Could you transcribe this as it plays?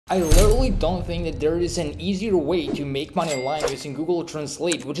I literally don't think that there is an easier way to make money online using Google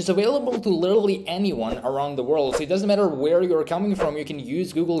Translate, which is available to literally anyone around the world. So it doesn't matter where you're coming from, you can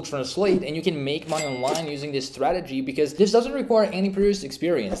use Google Translate and you can make money online using this strategy, because this doesn't require any previous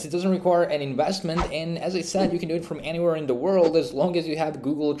experience. It doesn't require an investment, and as I said, you can do it from anywhere in the world as long as you have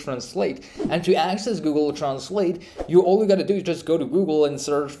Google Translate. And to access Google Translate, all you gotta do is just go to Google and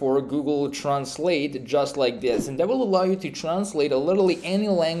search for Google Translate just like this, and that will allow you to translate literally any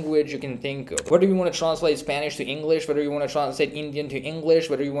language you can think of. Whether you want to translate Spanish to English, whether you want to translate Indian to English,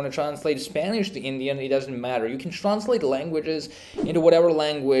 whether you want to translate Spanish to Indian, it doesn't matter. You can translate languages into whatever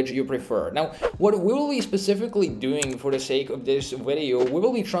language you prefer. Now, what we will be specifically doing for the sake of this video, we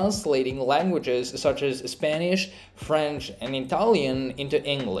will be translating languages such as Spanish, French, and Italian into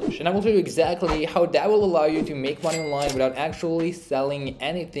English. And I will show you exactly how that will allow you to make money online without actually selling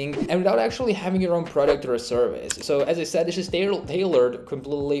anything and without actually having your own product or a service. So as I said, this is tailored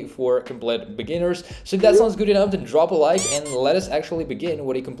completely for complete beginners. So if that sounds good enough, then drop a like and let us actually begin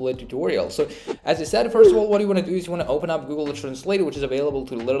with a complete tutorial. So as I said, first of all, what you want to do is you want to open up Google Translate, which is available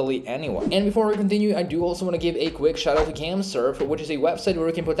to literally anyone. And before we continue, I do also want to give a quick shout out to Camsurf, which is a website where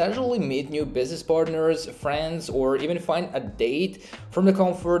you can potentially meet new business partners, friends, or even find a date from the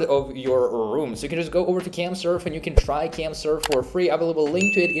comfort of your room. So you can just go over to Camsurf and you can try Camsurf for free. I will leave a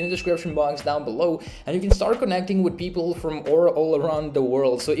link to it in the description box down below, and you can start connecting with people from all around the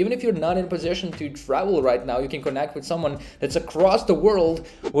world. So even if you're not in a position to travel right now, you can connect with someone that's across the world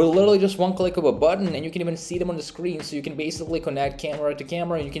with literally just one click of a button, and you can even see them on the screen. So you can basically connect camera to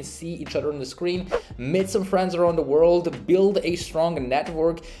camera and you can see each other on the screen, meet some friends around the world, build a strong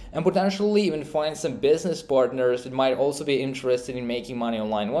network, and potentially even find some business partners that might also be interested in making money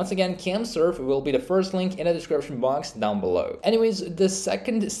online. Once again, Camsurf will be the first link in the description box down below. Anyways, the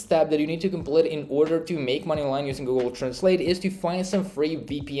second step that you need to complete in order to make money online using Google Translate is to find some free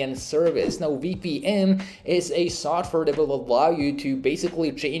VPN service. Now, VPN is a software that will allow you to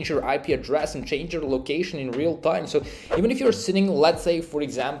basically change your IP address and change your location in real time. So even if you're sitting, let's say, for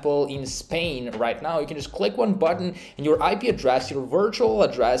example, in Spain right now, you can just click one button and your IP address, your virtual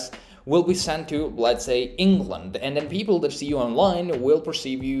address, will be sent to, let's say, England, and then people that see you online will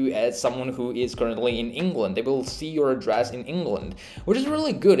perceive you as someone who is currently in England. They will see your address in England, which is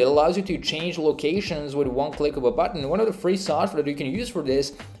really good. It allows you to change locations with one click of a button. One of the free software that you can use for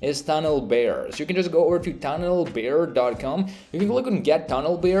this is TunnelBear. So you can just go over to tunnelbear.com. You can click on Get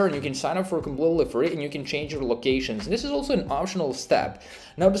TunnelBear and you can sign up for completely free, and you can change your locations. And this is also an optional step.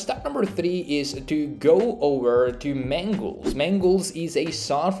 Now, the step number 3 is to go over to Mangles. Mangles is a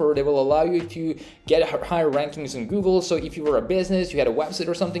software that will allow you to get higher rankings on Google. So if you were a business, you had a website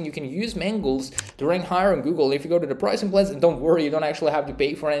or something, you can use Mangles to rank higher on Google. If you go to the pricing plans, and don't worry, you don't actually have to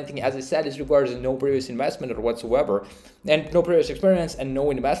pay for anything. As I said, this requires no previous investment or whatsoever, and no previous experience and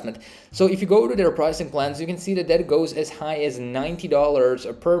no investment. So if you go to their pricing plans, you can see that that goes as high as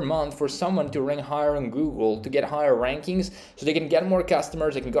 $90 per month for someone to rank higher on Google, to get higher rankings, so they can get more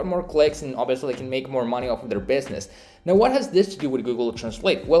customers, they can get more clicks, and obviously they can make more money off of their business. Now, what has this to do with Google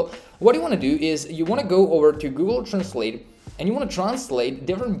Translate? Well, what you want to do is you want to go over to Google Translate and you want to translate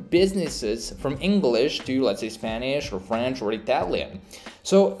different businesses from English to, let's say, Spanish or French or Italian.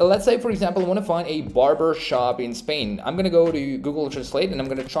 So let's say, for example, I want to find a barber shop in Spain. I'm going to go to Google Translate and I'm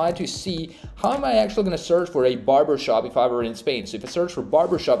going to try to see how am I actually going to search for a barber shop if I were in Spain. So if I search for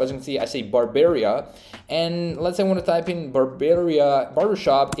barber shop, as you can see, I say Barberia, and let's say I want to type in Barberia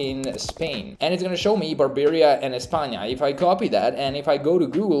barbershop in Spain, and it's going to show me Barberia en España. If I copy that and if I go to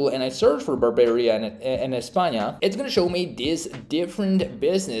Google and I search for Barberia en España, it's going to show me these different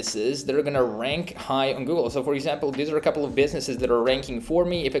businesses that are going to rank high on Google. So for example, these are a couple of businesses that are ranking for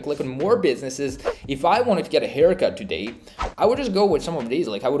me. If I click on more businesses, if I wanted to get a haircut today, I would just go with some of these.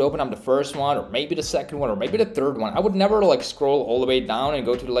 Like I would open up the first one, or maybe the second one, or maybe the third one. I would never like scroll all the way down and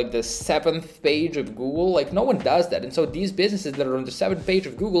go to like the 7th page of Google. Like no one does that. And so these businesses that are on the 7th page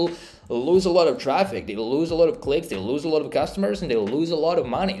of Google lose a lot of traffic, they lose a lot of clicks, they lose a lot of customers, and they lose a lot of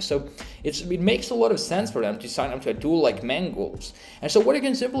money. So it makes a lot of sense for them to sign up to a tool like Mangles. And so what you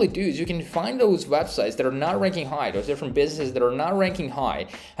can simply do is you can find those websites that are not ranking high, those different businesses that are not ranking high,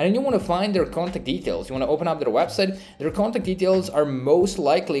 and then you want to find their contact details. You want to open up their website. Their contact details are most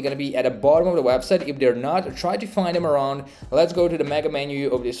likely going to be at the bottom of the website. If they're not, try to find them around. Let's go to the mega menu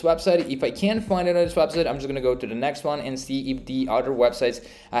of this website. If I can't find it on this website, I'm just going to go to the next one and see if the other websites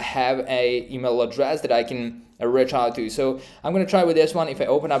have a email address that I can reach out to. So I'm going to try with this one. If I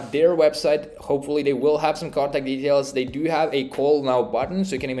open up their website, hopefully they will have some contact details. They do have a call now button,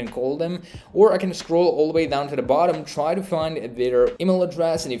 so you can even call them, or I can scroll all the way down to the bottom, try to find their email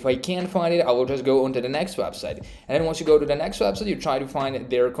address, and if I can't find it, I will just go onto the next website. And then once you go to the next website, you try to find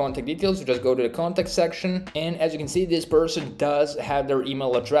their contact details. You just go to the contact section, and as you can see, this person does have their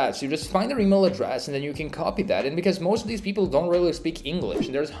email address. You just find their email address, and then you can copy that. And because most of these people don't really speak English,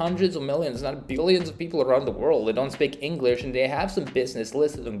 and there's hundreds of millions, not billions of people around the world that don't speak English, and they have some business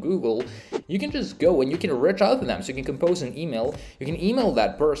listed on Google, you can just go and you can reach out to them. So you can compose an email, you can email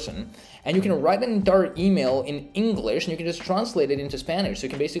that person, and you can write an entire email in English, and you can just translate it into Spanish. So you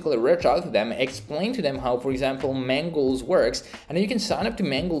can basically reach out to them, explain to them how, for example, Mangles works, and then you can sign up to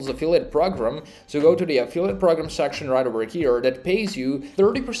Mangles affiliate program. So go to the affiliate program section right over here that pays you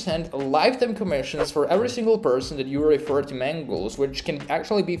 30% lifetime commissions for every single person that you refer to Mangles, which can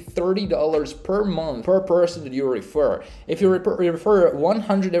actually be $30 per month per person that you refer. If you refer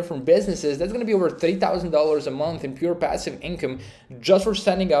 100 different businesses, that's going to be over $3,000 a month in pure passive income just for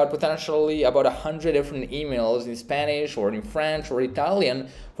sending out potentially about 100 different emails in Spanish or in French or Italian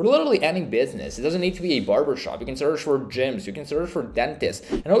for literally any business. It doesn't need to be a barbershop. You can search for gyms, you can search for dentists,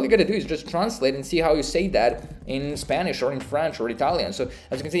 and all you gotta do is just translate and see how you say that in Spanish or in French or Italian. So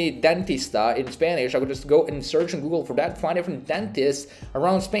as you can see, dentista in Spanish, I would just go and search on Google for that, find different dentists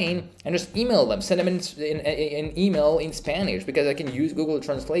around Spain, and just email them, send them an email in Spanish, because I can use Google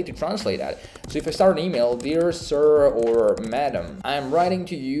Translate to translate that. So if I start an email, dear sir or madam, I am writing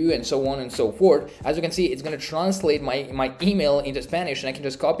to you, and so on and so forth. As you can see, it's going to translate my email into Spanish, and I can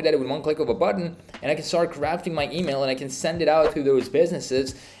just copy that with one click of a button, and I can start crafting my email, and I can send it out to those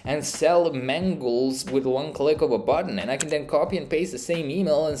businesses and sell Mangles with one click of a button. And I can then copy and paste the same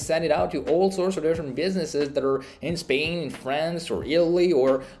email and send it out to all sorts of different businesses that are in Spain, in France, or Italy,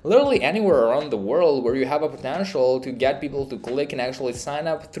 or literally anywhere around the world where you have a potential to get people to click and actually sign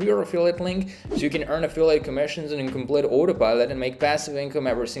up through your affiliate link, so you can earn affiliate commissions and in complete autopilot and make passive income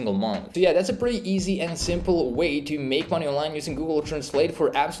every single month. So yeah, that's a pretty easy and simple way to make money online using Google Translate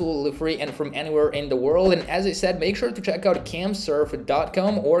for absolutely free and from anywhere in the world. And as I said, make sure to check out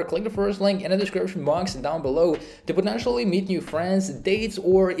Camsurf.com or click the first link in the description box down below to potentially meet new friends, dates,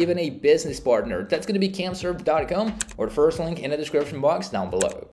 or even a business partner. That's going to be Camsurf.com or the first link in the description box down below.